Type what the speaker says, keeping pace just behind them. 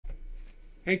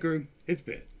Hey crew, it's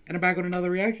Pitt, and I'm back with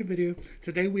another reaction video.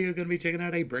 Today we are going to be checking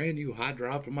out a brand new hot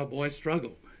drop from my boy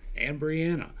Struggle and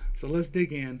Brianna. So let's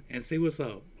dig in and see what's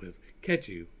up with Catch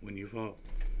You When You Fall.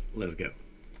 Let's go.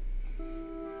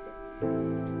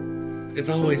 It's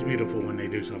always beautiful when they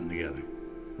do something together.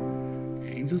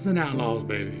 Angels and Outlaws,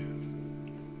 baby.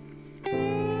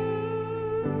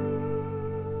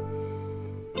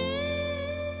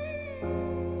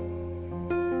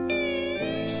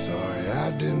 Sorry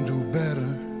I didn't do better.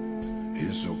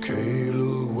 It's okay,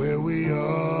 look where we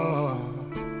are.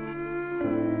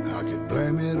 I could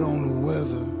blame it on the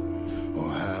weather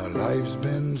or how life's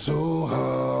been so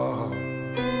hard.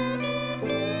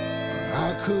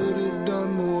 I could have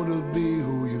done more to be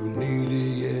who you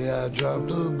needed. Yeah, I dropped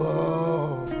the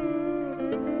ball.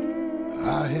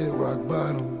 I hit rock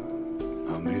bottom.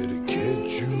 I'm here to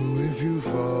catch you if you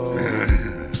fall.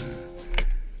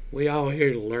 We all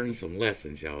here to learn some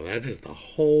lessons, y'all. That is the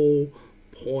whole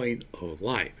point of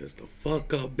life, is to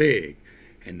fuck up big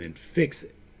and then fix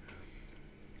it.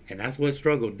 And that's what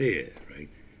Struggle did, right?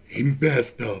 He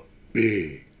messed up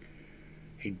big.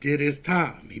 He did his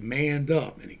time. He manned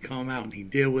up and he come out and he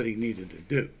did what he needed to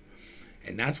do.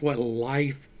 And that's what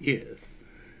life is.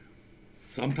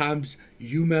 Sometimes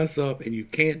you mess up and you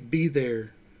can't be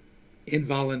there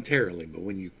involuntarily, but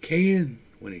when you can,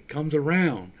 when it comes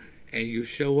around and you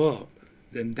show up,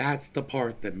 then that's the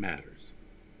part that matters.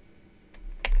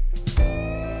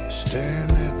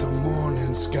 Stand at the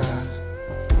morning sky,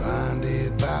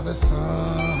 blinded by the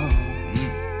sun.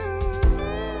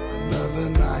 Another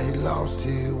night lost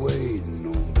here waiting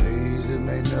on days that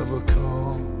may never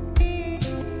come.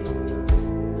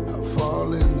 I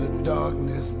fall in the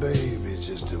darkness, baby,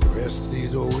 just to rest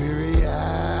these old weary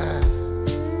eyes.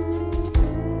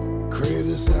 Crave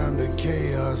the sound of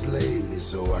chaos lately,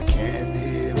 so I can't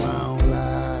hear my own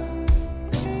lie.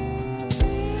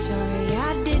 Sorry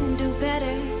I didn't do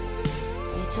better.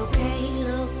 It's okay,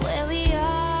 look where we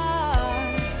are.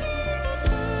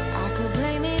 I could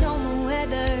blame it on the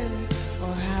weather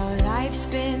or how life's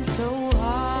been so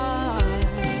hard.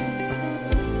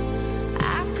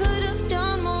 I could have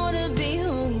done more to be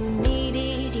who you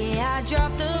needed. Yeah, I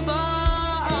dropped the ball.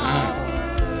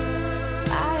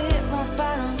 I hit rock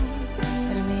bottom, but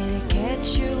I'm here to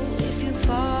catch you if you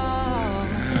fall.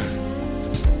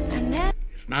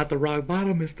 It's not the rock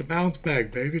bottom, it's the bounce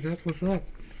back, baby. That's what's up.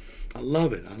 I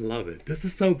love it. I love it. This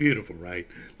is so beautiful, right?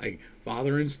 Like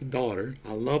father and daughter.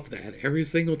 I love that. Every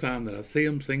single time that I see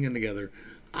them singing together,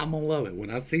 I'm going to love it. When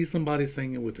I see somebody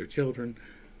singing with their children,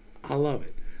 I love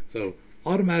it. So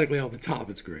automatically off the top,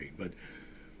 it's great. But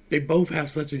they both have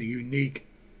such a unique,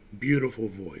 beautiful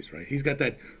voice, right? He's got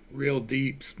that real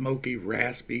deep, smoky,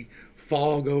 raspy,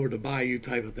 fog over the bayou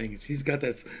type of thing. She's got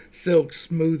that silk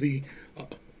smoothie,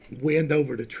 wind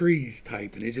over the trees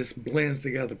type, and it just blends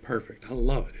together perfect. I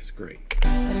love it. It's great. But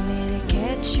I'm here to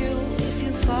catch you if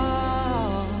you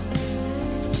fall.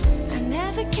 I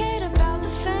never cared about the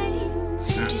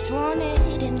fame, just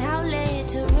wanted an outlet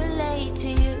to relate to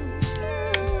you.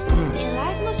 Yeah,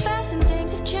 life moves fast and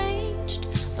things have changed,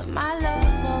 but my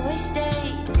love always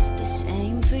stayed the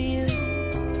same for you.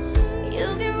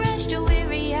 You can rest your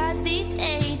weary eyes these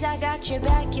days. I got your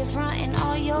back, your front, and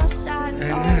all your sides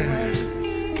always.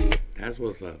 That's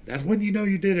what's up. That's when you know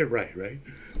you did it right, right?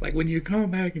 Like when you come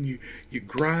back and you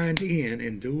grind in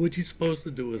and do what you're supposed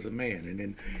to do as a man, and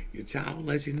then your child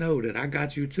lets you know that I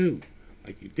got you too.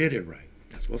 Like you did it right.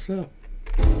 That's what's up.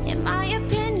 In my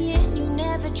opinion, you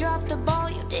never dropped the ball.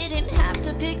 You didn't have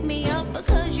to pick me up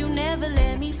because you never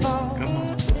let me fall. Come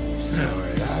on.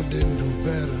 Sorry I didn't do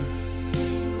better.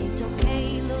 It's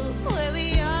okay, look where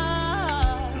we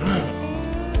are.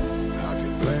 I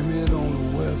could blame it on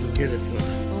the weather. Get it, son.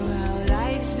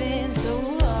 Life's been so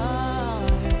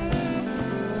hard.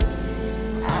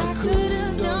 I could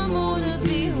have done more to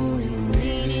be who you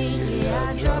needed. Yeah,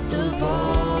 I dropped the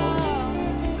ball.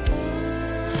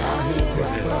 I hit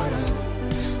rock bottom.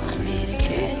 I'm here to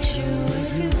catch you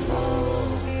if you fall.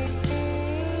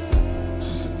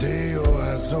 Since the day your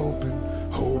eyes open,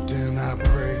 hoped and I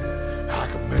prayed I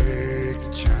could make the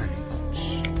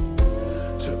change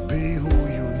to be who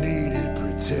you needed,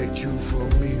 protect you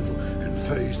from evil and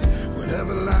face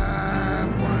whatever life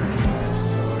brings.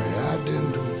 Sorry I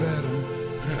didn't do better.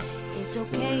 It's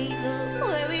okay, look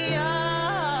where we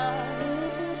are.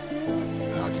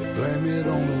 I could blame it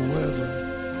on the weather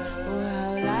Or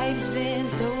how life's been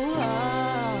so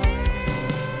hard.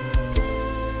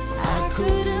 I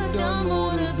could have done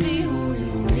more to be who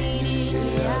you needed.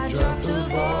 Yeah, I dropped the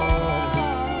ball.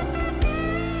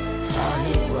 I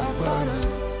hit rock bottom.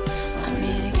 I'm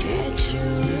here to catch you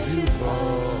if you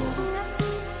fall.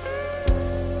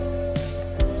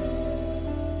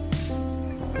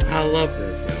 I love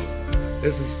this, yo.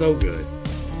 This is so good.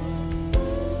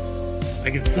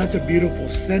 Like, it's such a beautiful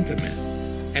sentiment,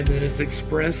 and then it's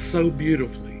expressed so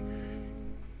beautifully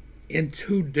in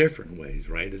two different ways,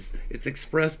 right? It's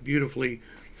expressed beautifully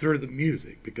through the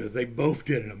music, because they both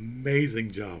did an amazing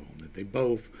job on it. They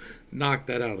both knocked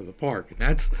that out of the park, and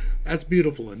that's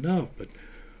beautiful enough. But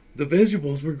the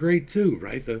visuals were great too,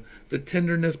 right? The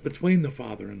tenderness between the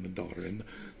father and the daughter, and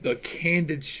the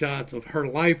candid shots of her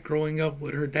life growing up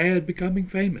with her dad becoming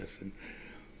famous, and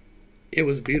it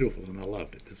was beautiful, and I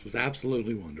loved it. This was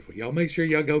absolutely wonderful. Y'all make sure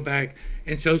y'all go back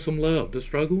and show some love to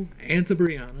Struggle and to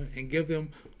Brianna, and give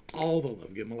them all the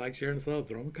love. Give them a like, share, and a sub.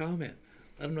 Throw them a comment.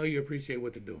 Let them know you appreciate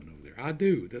what they're doing over there. I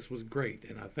do. This was great,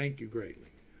 and I thank you greatly.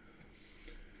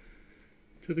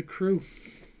 To the crew,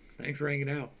 thanks for hanging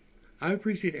out. I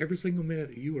appreciate every single minute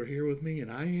that you are here with me,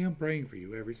 and I am praying for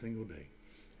you every single day.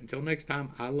 Until next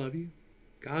time, I love you.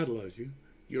 God loves you.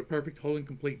 You're perfect, whole, and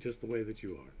complete just the way that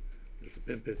you are. This has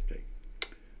been Pitt State.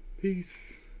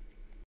 Peace.